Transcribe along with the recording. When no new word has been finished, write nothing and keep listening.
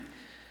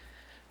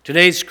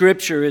Today's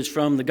scripture is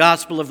from the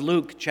Gospel of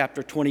Luke,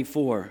 chapter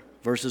 24,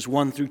 verses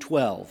 1 through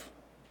 12.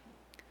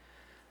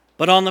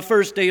 But on the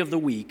first day of the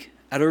week,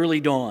 at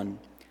early dawn,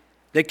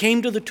 they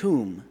came to the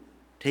tomb,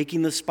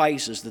 taking the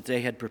spices that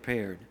they had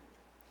prepared.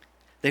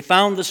 They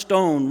found the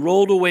stone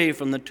rolled away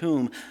from the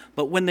tomb,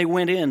 but when they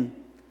went in,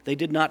 they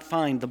did not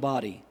find the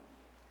body.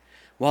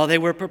 While they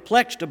were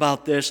perplexed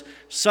about this,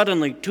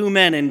 suddenly 2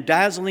 men in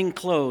dazzling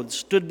clothes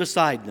stood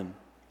beside them.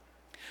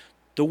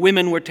 The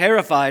women were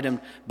terrified and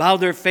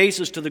bowed their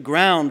faces to the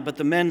ground, but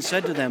the men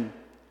said to them,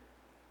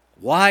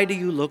 "Why do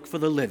you look for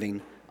the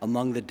living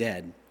among the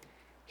dead?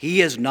 He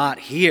is not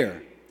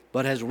here,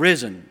 but has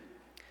risen.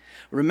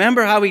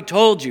 Remember how he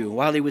told you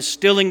while he was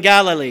still in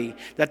Galilee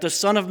that the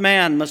Son of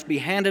Man must be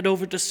handed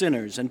over to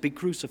sinners and be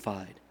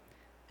crucified,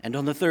 and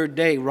on the third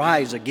day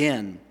rise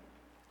again."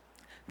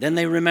 Then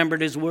they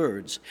remembered his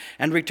words,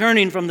 and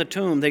returning from the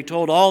tomb, they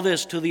told all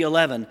this to the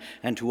 11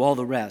 and to all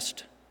the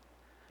rest.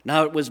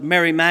 Now it was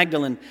Mary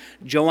Magdalene,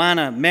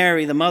 Joanna,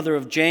 Mary, the mother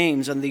of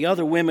James, and the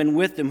other women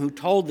with them who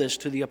told this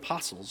to the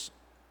apostles.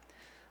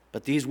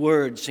 But these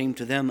words seemed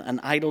to them an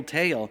idle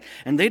tale,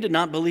 and they did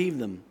not believe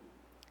them.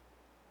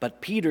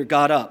 But Peter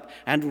got up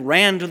and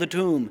ran to the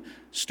tomb.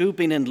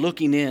 Stooping and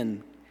looking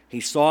in,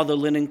 he saw the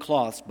linen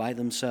cloths by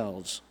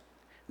themselves.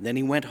 Then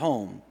he went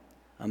home,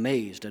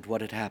 amazed at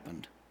what had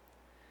happened.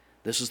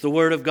 This is the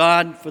word of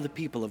God for the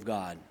people of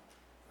God.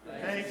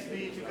 Thanks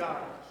be to God.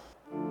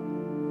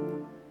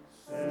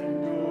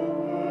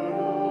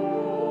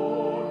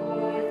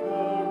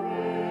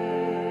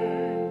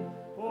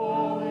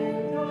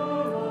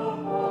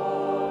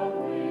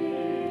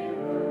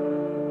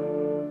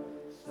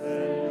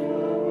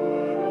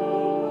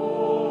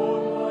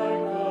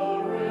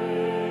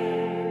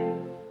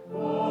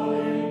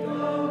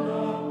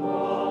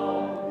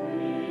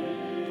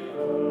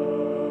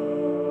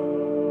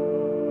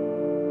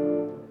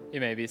 You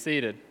may be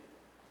seated.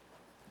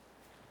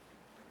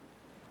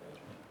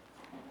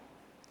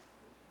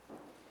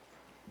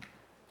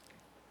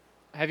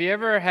 Have you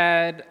ever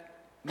had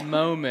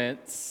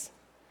moments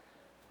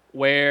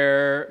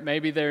where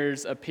maybe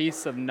there's a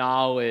piece of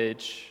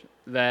knowledge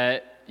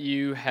that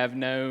you have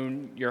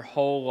known your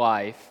whole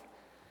life,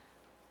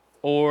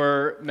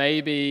 or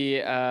maybe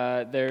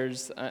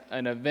there's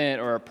an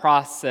event or a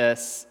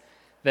process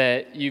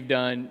that you've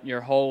done your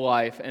whole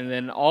life, and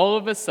then all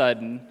of a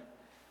sudden,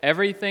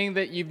 everything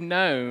that you've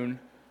known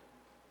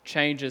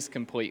changes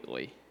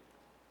completely.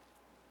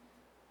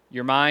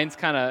 Your mind's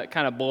kind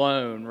of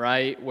blown,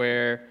 right?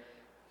 Where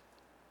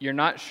you're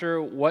not sure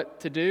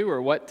what to do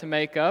or what to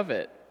make of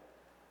it.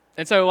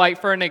 And so, like,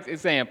 for an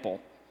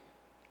example,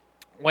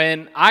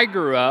 when I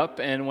grew up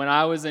and when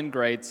I was in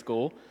grade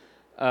school,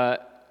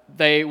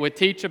 they would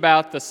teach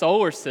about the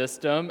solar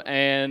system,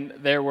 and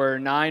there were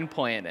 9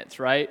 planets,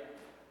 right?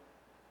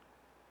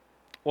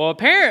 Well,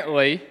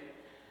 apparently,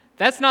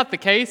 that's not the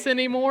case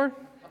anymore.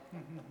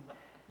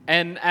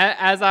 And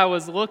as I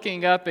was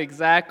looking up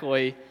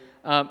exactly,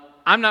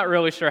 I'm not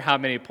really sure how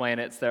many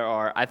planets there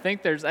are. I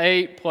think there's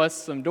 8 plus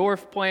some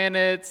dwarf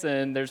planets,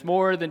 and there's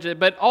more than just.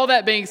 But all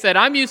that being said,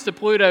 I'm used to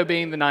Pluto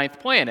being the 9th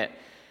planet.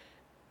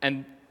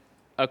 And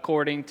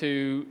according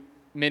to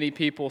many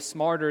people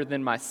smarter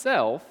than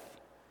myself,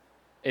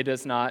 it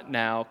does not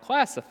now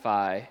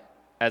classify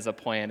as a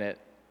planet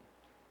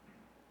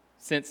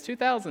since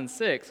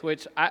 2006,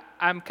 which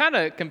I'm kind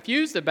of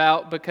confused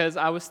about because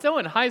I was still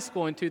in high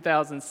school in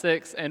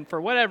 2006, and for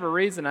whatever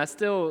reason, I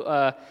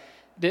still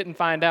didn't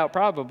find out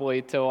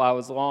probably till I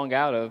was long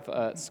out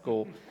of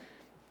school.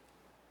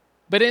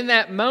 But in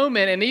that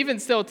moment, and even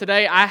still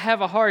today, I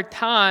have a hard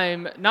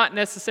time not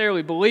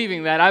necessarily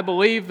believing that. I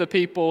believe the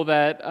people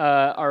that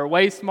are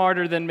way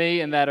smarter than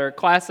me and that are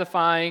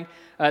classifying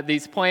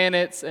these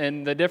planets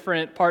and the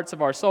different parts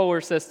of our solar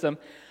system.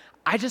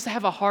 I just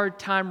have a hard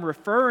time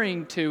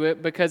referring to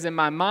it because in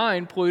my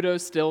mind,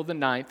 Pluto's still the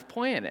 9th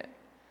planet.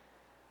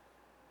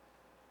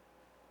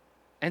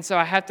 And so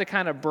I have to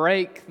kind of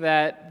break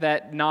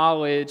that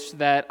knowledge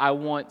that I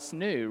once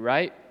knew,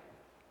 right?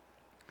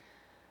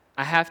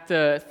 I have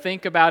to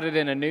think about it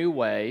in a new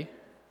way,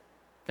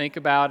 think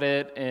about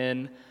it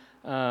in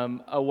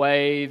a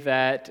way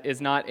that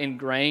is not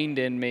ingrained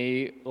in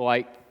me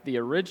like the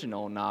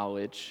original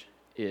knowledge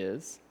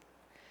is.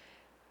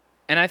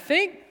 And I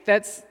think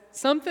that's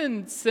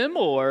something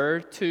similar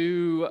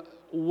to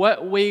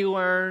what we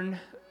learn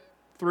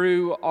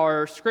through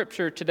our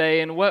scripture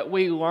today and what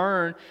we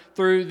learn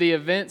through the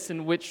events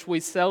in which we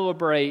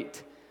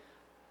celebrate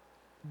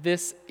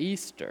this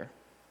Easter.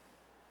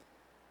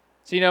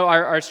 So,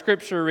 our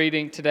scripture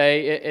reading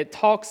today, it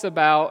talks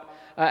about,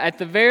 at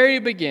the very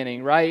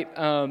beginning, right,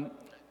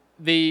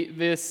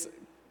 this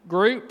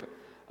group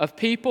of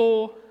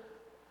people,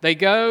 they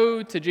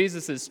go to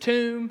Jesus'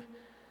 tomb,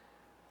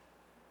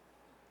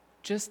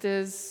 just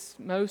as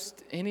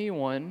most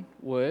anyone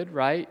would,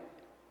 right?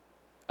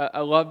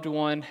 A loved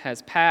one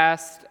has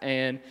passed,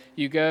 and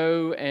you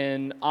go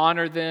and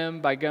honor them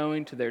by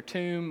going to their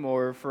tomb,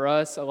 or for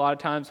us, a lot of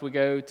times we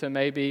go to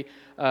maybe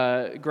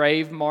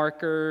grave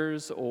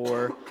markers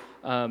or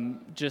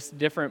just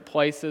different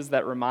places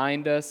that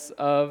remind us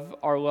of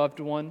our loved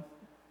one.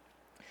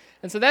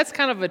 And so that's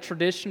kind of a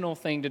traditional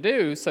thing to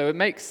do. So it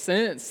makes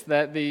sense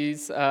that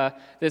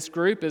this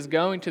group is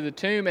going to the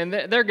tomb, and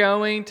they're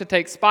going to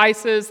take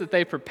spices that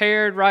they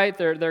prepared, right?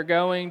 They're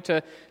going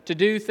to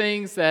do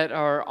things that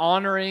are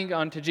honoring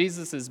unto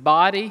Jesus'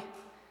 body.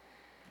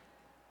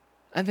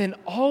 And then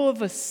all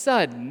of a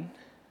sudden,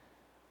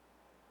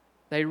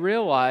 they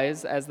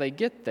realize as they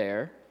get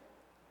there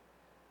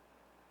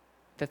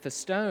that the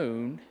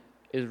stone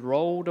is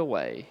rolled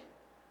away.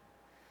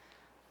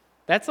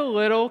 That's a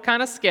little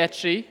kind of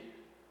sketchy,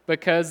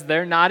 because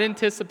they're not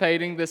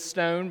anticipating this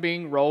stone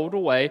being rolled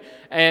away.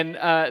 And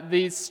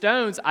these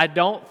stones, I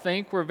don't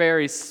think, were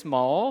very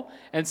small.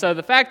 And so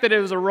the fact that it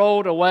was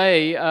rolled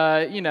away,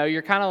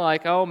 you're kind of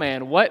like, oh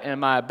man, what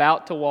am I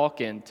about to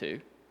walk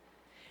into?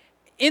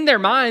 In their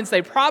minds,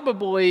 they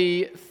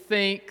probably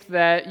think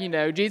that,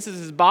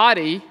 Jesus'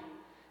 body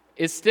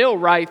is still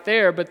right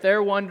there, but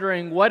they're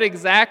wondering, what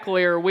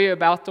exactly are we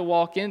about to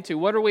walk into?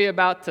 What are we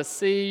about to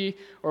see?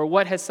 Or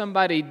what has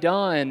somebody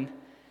done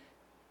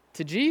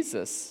to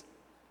Jesus?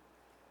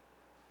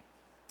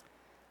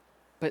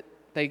 But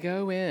they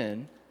go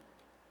in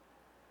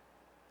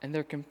and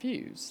they're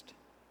confused.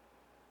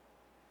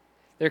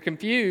 They're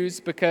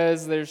confused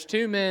because there's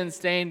two men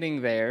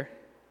standing there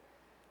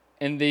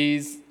in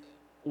these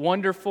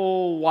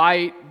wonderful,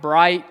 white,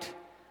 bright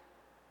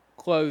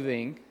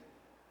clothing.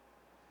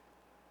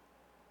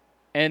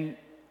 And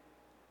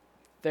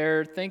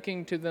they're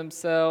thinking to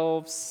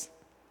themselves,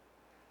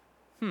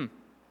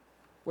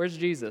 where's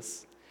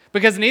Jesus?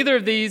 Because neither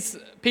of these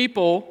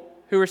people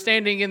who are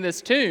standing in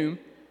this tomb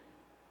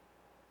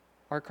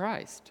are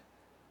Christ.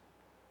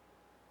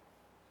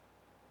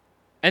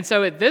 And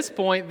so at this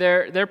point,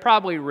 they're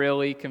probably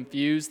really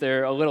confused.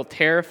 They're a little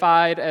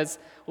terrified, as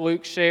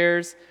Luke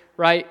shares,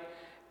 right?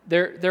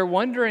 They're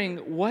wondering,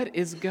 what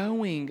is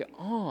going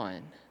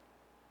on?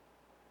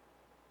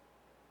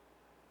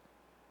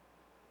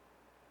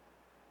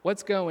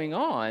 What's going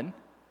on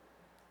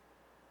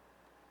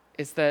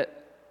is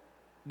that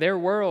their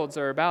worlds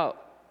are about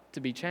to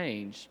be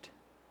changed.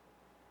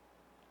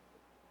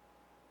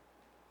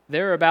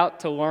 They're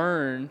about to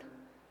learn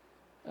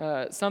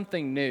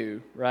something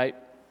new, right?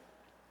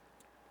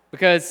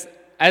 Because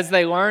as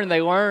they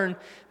learn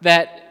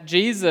that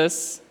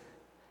Jesus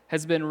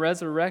has been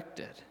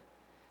resurrected,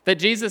 that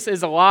Jesus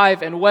is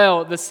alive and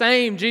well, the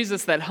same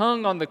Jesus that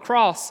hung on the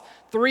cross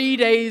 3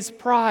 days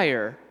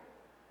prior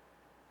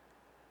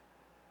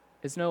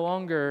is no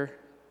longer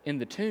in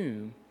the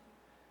tomb,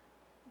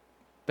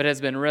 but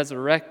has been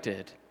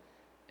resurrected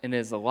and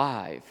is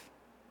alive.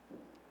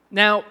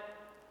 Now,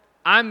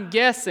 I'm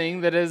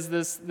guessing that as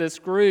this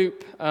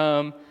group,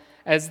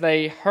 as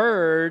they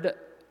heard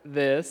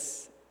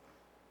this,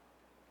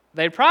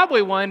 they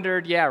probably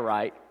wondered, yeah,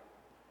 right.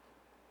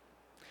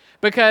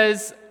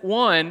 Because,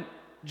 one,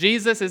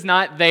 Jesus is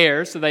not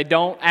there, so they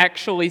don't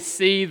actually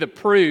see the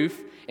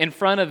proof in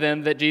front of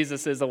them that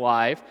Jesus is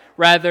alive.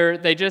 Rather,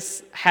 they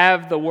just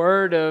have the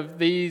word of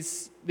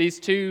these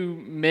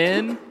two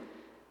men.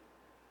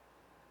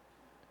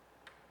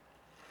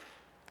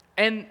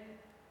 And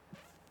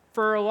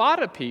for a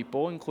lot of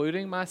people,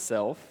 including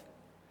myself,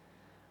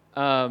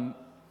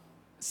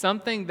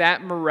 something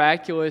that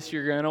miraculous,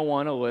 you're going to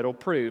want a little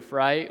proof,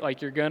 right?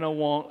 Like you're going to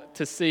want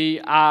to see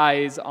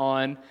eyes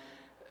on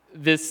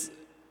this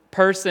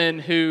person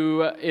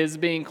who is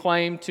being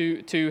claimed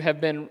to have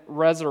been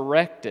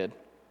resurrected.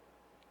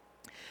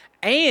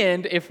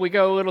 And if we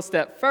go a little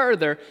step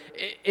further,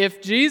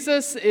 if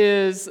Jesus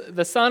is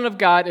the Son of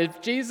God,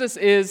 if Jesus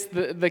is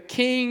the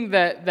King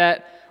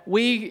that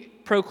we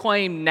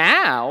proclaim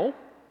now,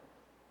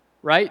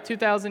 right,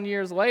 2,000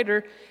 years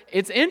later,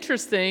 it's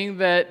interesting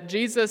that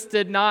Jesus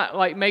did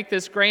not make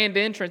this grand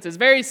entrance. It's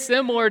very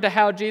similar to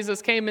how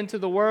Jesus came into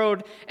the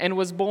world and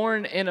was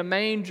born in a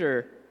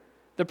manger,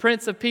 the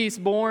Prince of Peace,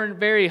 born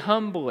very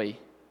humbly,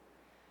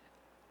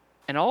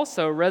 and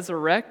also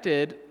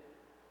resurrected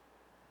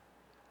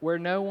where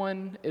no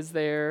one is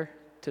there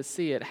to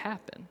see it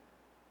happen.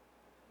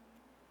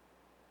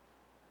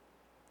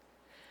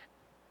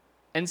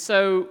 And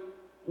so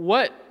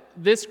what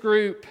this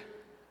group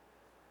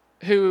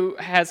who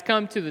has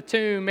come to the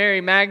tomb,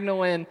 Mary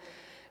Magdalene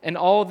and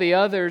all the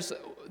others,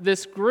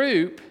 this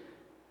group,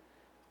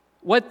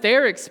 what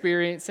they're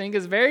experiencing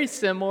is very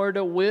similar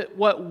to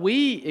what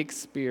we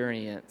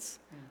experience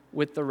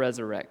with the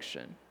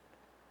resurrection.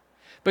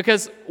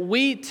 Because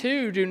we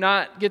too do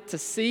not get to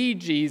see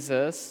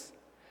Jesus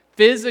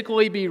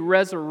physically be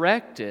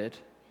resurrected.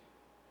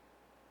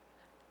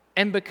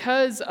 And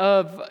because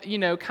of,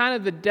 kind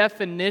of the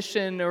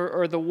definition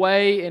or the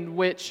way in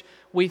which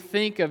we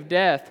think of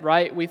death,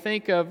 right? We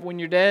think of when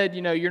you're dead,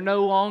 you're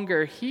no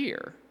longer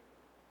here.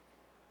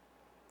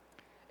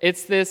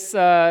 It's this,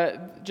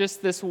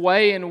 just this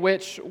way in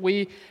which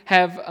we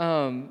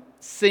have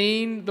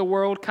seen the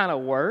world kind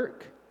of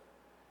work.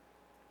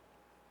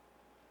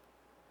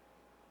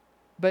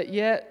 But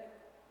yet,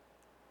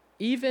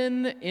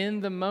 even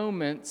in the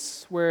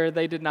moments where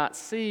they did not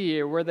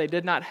see or where they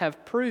did not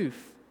have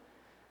proof,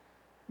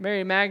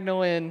 Mary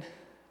Magdalene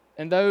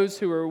and those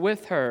who were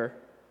with her,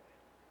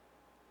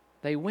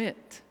 they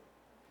went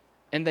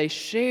and they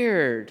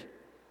shared.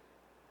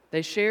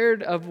 They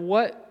shared of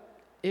what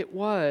it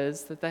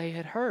was that they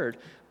had heard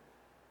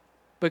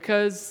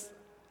because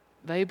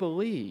they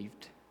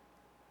believed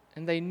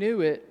and they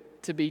knew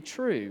it to be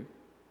true.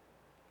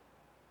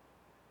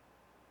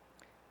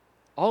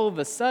 All of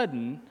a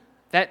sudden,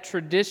 that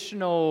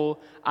traditional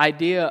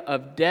idea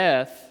of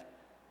death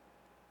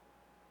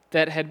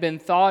that had been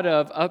thought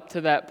of up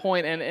to that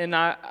point, and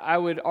I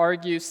would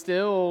argue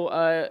still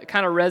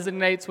kind of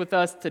resonates with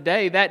us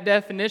today, that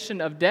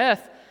definition of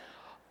death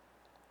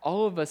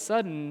all of a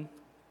sudden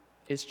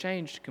is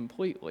changed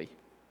completely.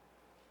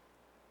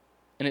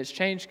 And it's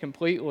changed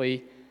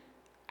completely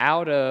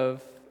out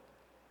of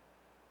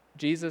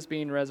Jesus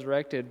being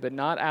resurrected, but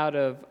not out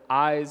of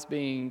eyes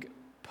being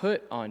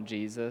put on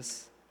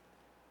Jesus,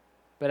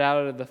 but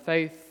out of the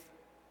faith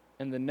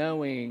and the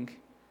knowing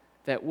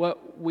that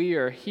what we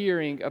are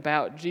hearing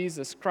about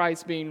Jesus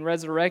Christ being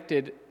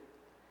resurrected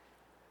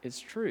is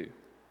true.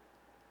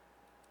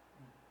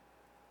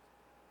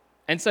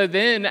 And so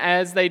then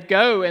as they'd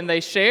go and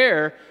they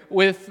share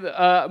with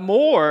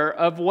more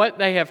of what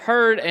they have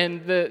heard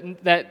and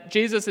that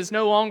Jesus is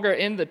no longer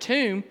in the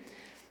tomb,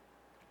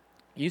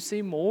 you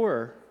see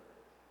more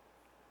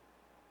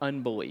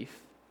unbelief.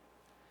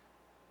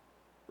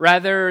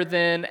 Rather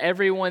than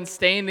everyone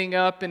standing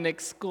up and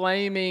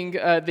exclaiming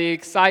the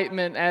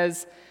excitement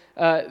as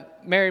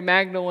Mary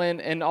Magdalene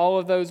and all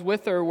of those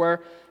with her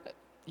were,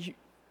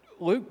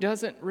 Luke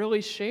doesn't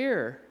really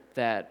share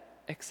that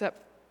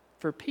except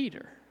for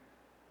Peter,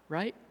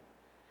 right?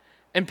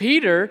 And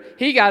Peter,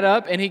 he got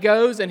up and he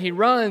goes and he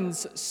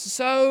runs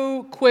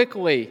so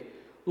quickly,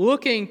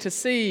 looking to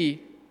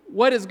see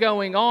what is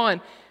going on,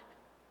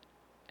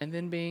 and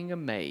then being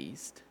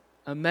amazed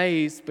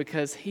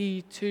because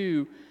he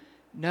too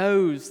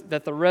knows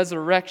that the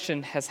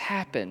resurrection has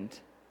happened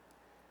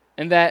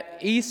and that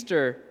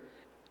Easter,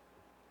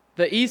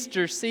 the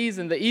Easter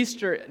season, the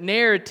Easter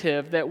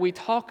narrative that we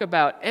talk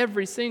about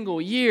every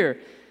single year,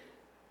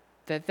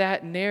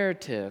 that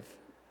narrative,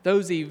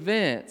 those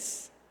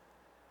events,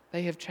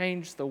 they have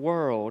changed the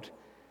world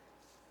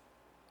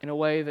in a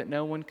way that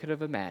no one could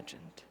have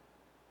imagined.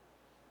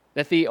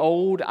 That the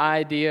old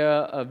idea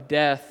of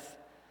death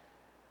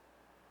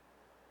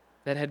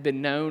that had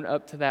been known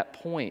up to that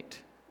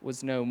point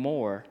was no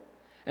more.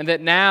 And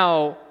that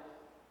now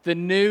the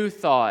new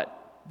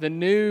thought, the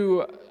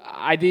new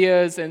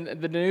ideas and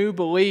the new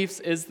beliefs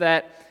is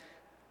that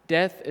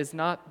death is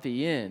not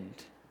the end,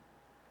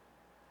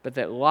 but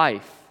that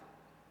life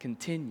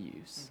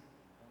continues.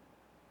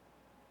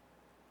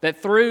 That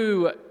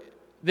through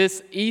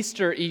this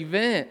Easter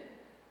event,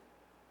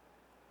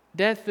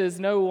 death is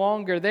no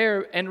longer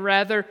there, and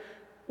rather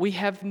we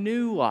have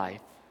new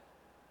life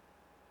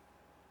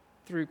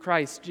through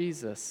Christ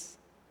Jesus.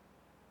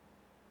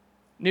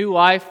 New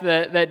life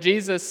that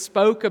Jesus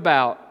spoke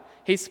about.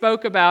 He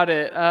spoke about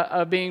it,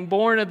 of being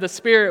born of the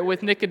Spirit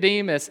with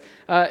Nicodemus.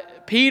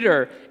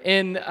 Peter,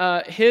 in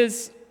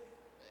his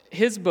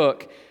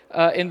book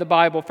in the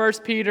Bible, 1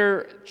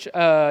 Peter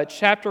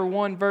chapter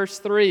 1, verse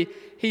 3,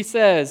 he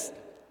says,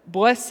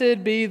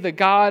 "Blessed be the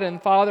God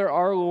and Father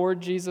our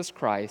Lord Jesus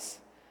Christ.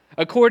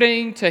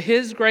 According to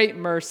His great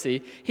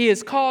mercy, He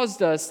has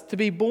caused us to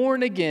be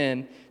born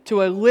again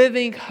to a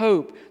living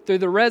hope through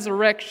the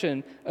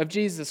resurrection of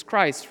Jesus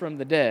Christ from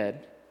the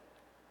dead."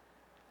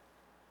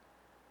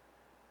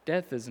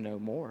 Death is no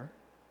more.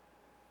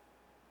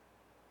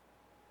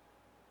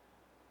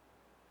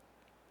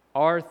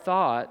 Our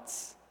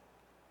thoughts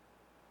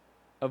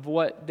of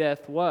what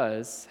death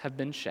was have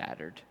been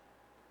shattered.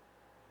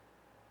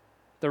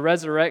 The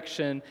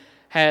resurrection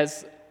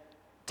has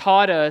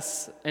taught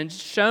us and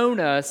shown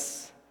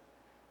us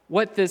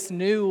what this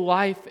new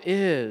life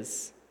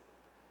is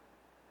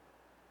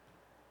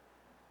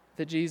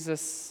that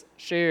Jesus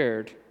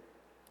shared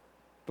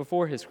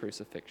before His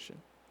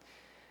crucifixion.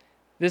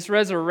 This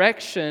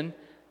resurrection,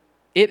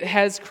 it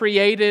has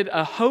created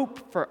a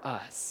hope for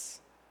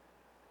us,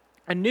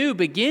 a new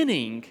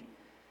beginning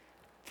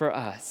for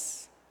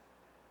us.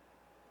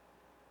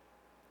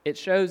 It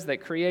shows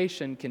that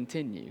creation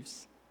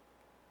continues.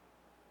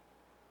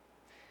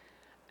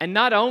 And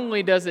not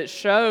only does it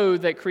show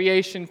that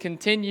creation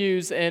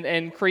continues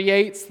and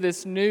creates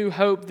this new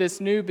hope, this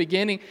new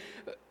beginning,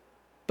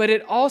 but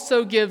it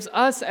also gives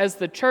us as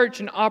the church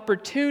an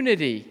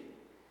opportunity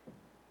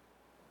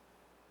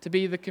to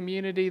be the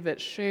community that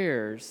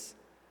shares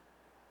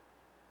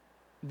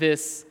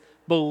this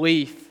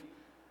belief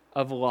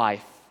of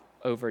life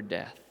over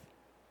death.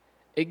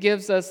 It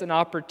gives us an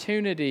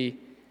opportunity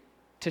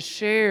to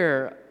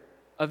share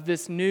of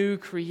this new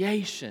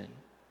creation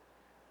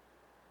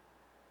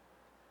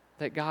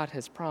that God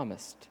has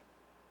promised.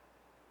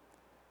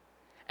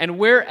 And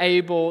we're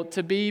able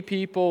to be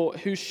people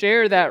who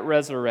share that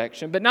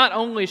resurrection, but not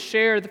only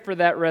share for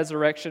that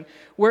resurrection,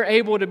 we're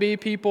able to be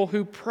people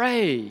who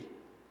pray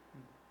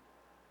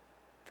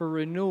for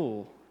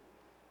renewal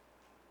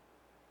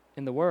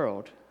in the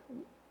world.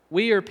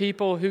 We are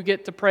people who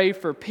get to pray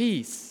for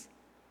peace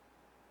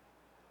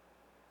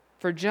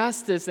for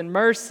justice and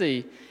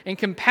mercy and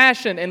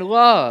compassion and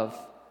love.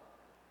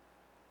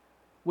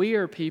 We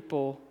are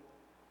people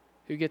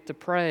who get to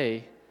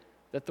pray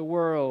that the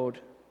world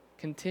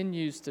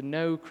continues to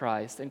know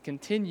Christ and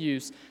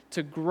continues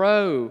to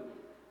grow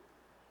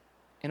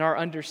in our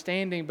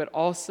understanding, but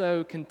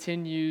also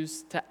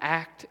continues to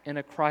act in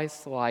a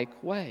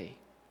Christ-like way.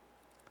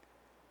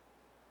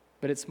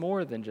 But it's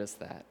more than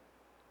just that.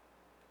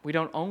 We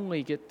don't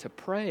only get to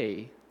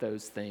pray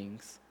those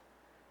things.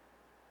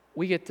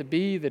 We get to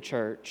be the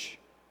church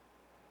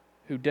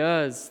who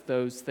does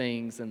those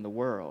things in the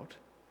world.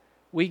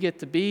 We get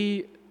to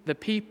be the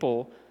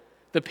people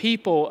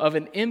of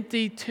an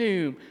empty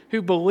tomb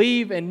who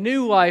believe in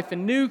new life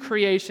and new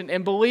creation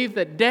and believe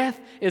that death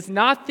is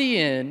not the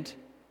end.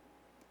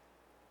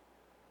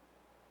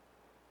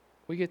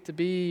 We get to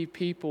be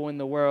people in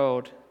the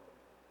world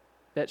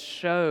that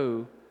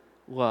show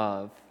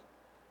love,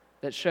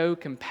 that show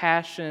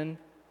compassion,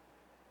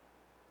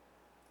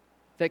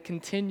 that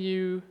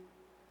continue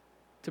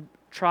to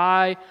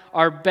try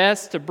our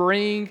best to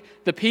bring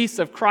the peace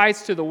of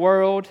Christ to the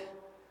world.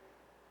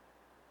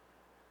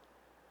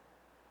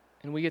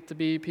 And we get to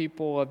be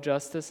people of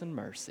justice and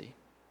mercy.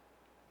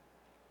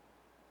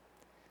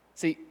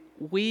 See,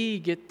 we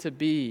get to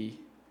be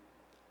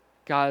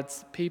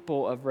God's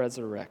people of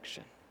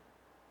resurrection.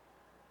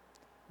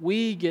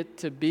 We get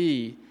to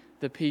be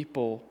the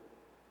people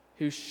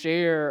who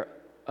share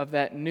of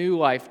that new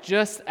life,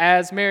 just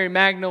as Mary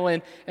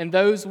Magdalene and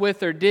those with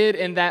her did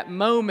in that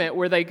moment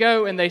where they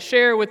go and they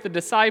share with the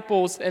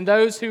disciples and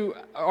those who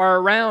are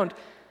around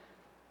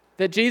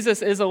that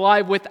Jesus is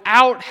alive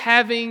without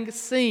having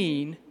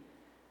seen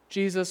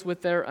Jesus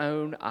with their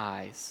own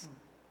eyes.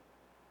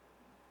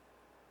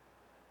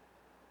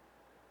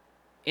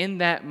 In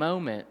that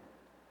moment,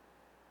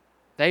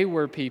 they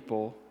were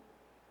people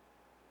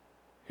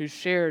who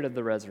shared of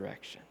the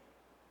resurrection.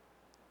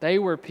 They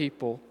were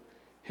people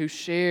who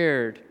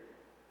shared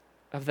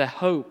of the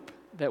hope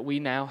that we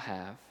now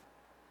have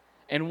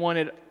and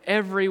wanted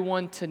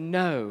everyone to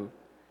know.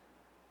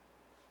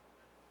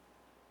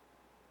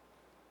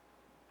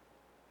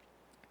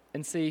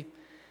 And see,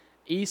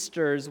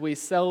 Easter, as we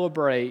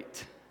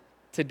celebrate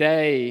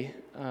today,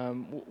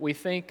 we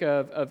think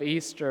of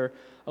Easter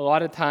a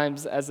lot of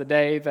times as a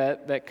day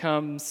that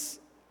comes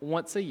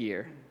once a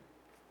year.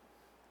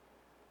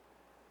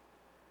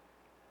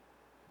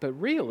 But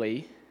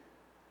really,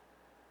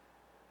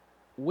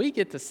 we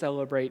get to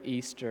celebrate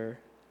Easter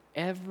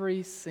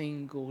every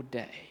single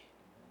day.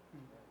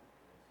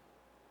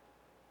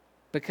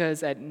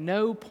 Because at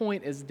no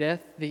point is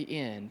death the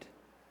end,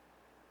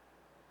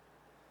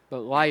 but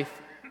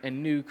life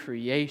and new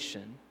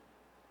creation.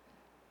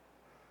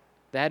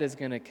 That is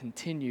going to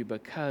continue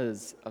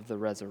because of the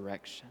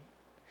resurrection.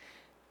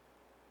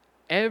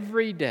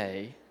 Every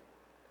day,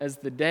 as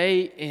the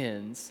day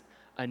ends,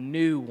 a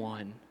new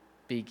one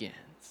begins.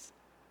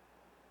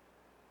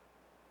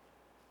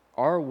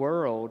 Our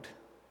world,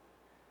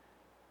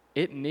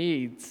 it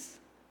needs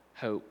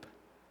hope.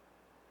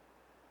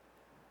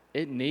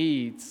 It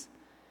needs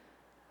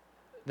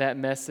that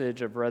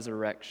message of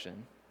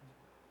resurrection.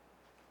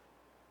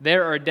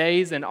 There are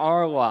days in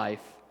our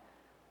life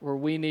where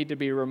we need to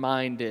be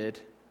reminded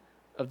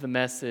of the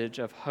message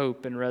of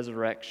hope and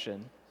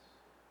resurrection.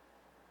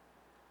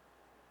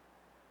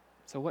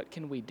 So what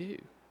can we do?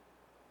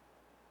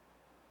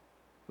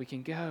 We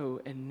can go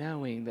in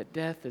knowing that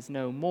death is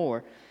no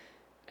more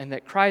and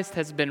that Christ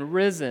has been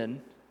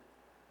risen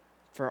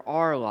for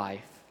our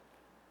life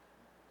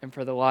and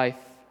for the life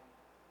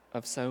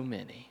of so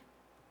many.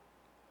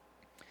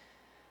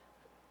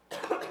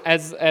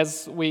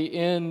 As we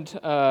end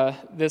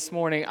this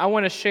morning, I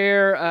want to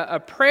share a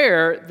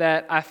prayer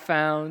that I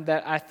found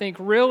that I think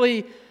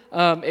really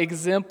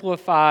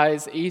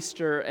exemplifies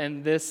Easter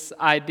and this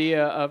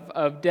idea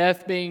of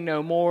death being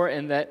no more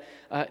and that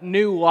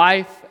new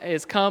life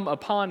has come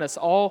upon us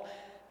all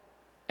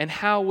and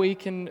how we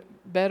can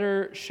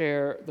better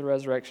share the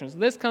resurrection. So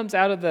this comes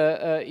out of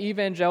the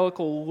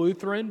Evangelical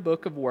Lutheran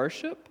Book of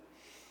Worship.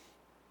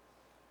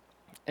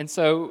 And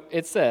so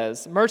it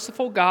says,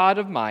 "Merciful God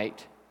of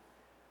might,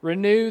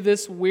 renew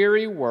this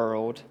weary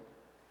world,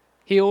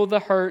 heal the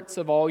hurts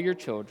of all your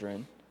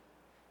children,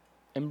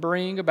 and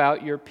bring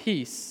about your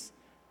peace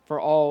for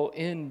all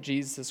in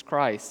Jesus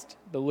Christ,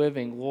 the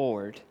living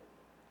Lord."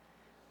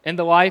 In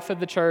the life of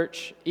the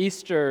church,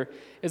 Easter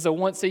is a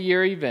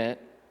once-a-year event,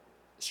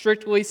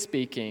 strictly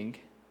speaking,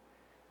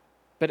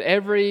 but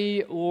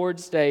every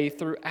Lord's Day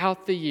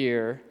throughout the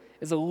year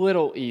is a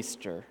little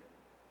Easter.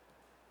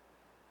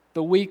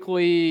 The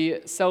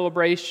weekly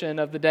celebration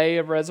of the day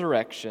of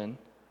resurrection,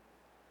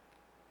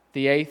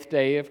 the 8th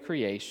day of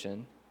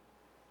creation,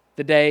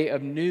 the day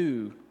of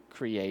new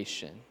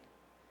creation.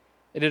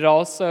 It is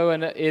also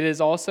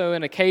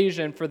an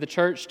occasion for the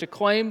church to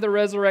claim the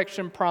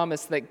resurrection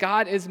promise that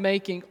God is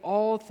making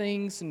all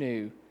things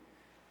new,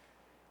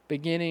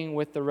 beginning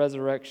with the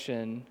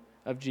resurrection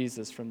of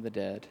Jesus from the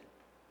dead.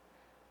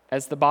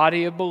 As the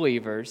body of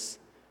believers,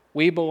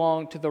 we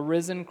belong to the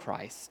risen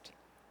Christ.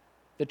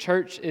 The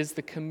church is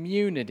the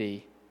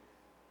community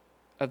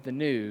of the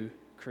new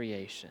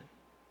creation.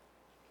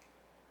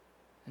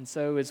 And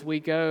so as we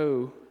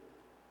go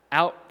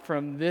out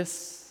from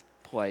this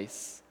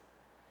place,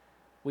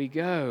 we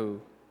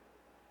go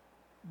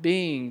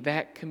being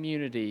that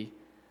community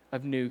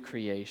of new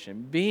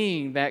creation,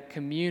 being that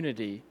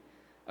community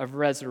of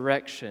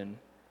resurrection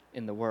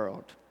in the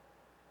world.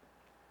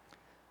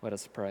 Let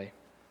us pray.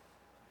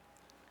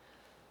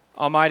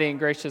 Almighty and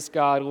gracious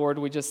God, Lord,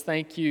 we just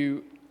thank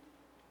you.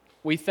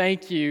 We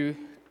thank you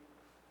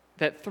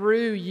that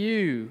through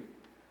you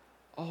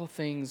all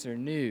things are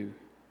new,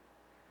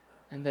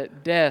 and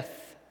that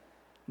death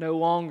no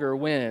longer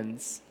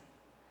wins.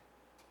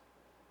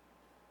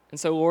 And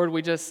so, Lord,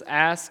 we just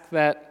ask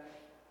that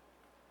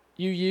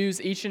you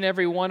use each and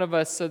every one of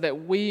us so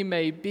that we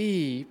may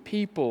be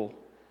people,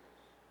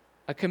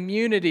 a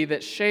community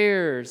that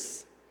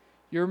shares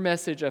your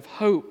message of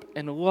hope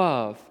and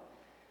love,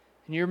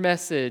 and your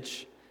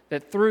message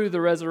that through the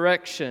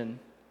resurrection,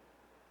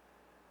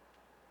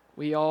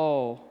 we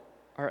all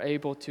are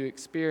able to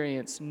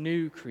experience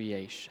new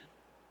creation,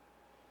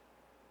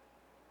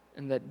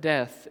 and that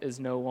death is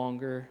no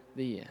longer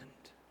the end.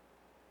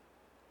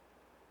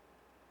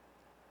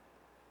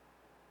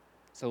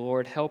 So,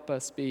 Lord, help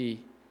us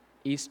be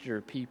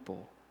Easter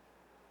people,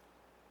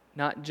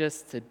 not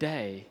just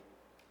today,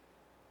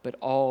 but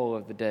all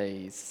of the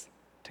days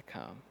to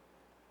come.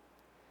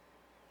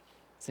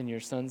 It's in your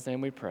Son's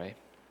name we pray.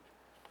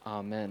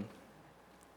 Amen.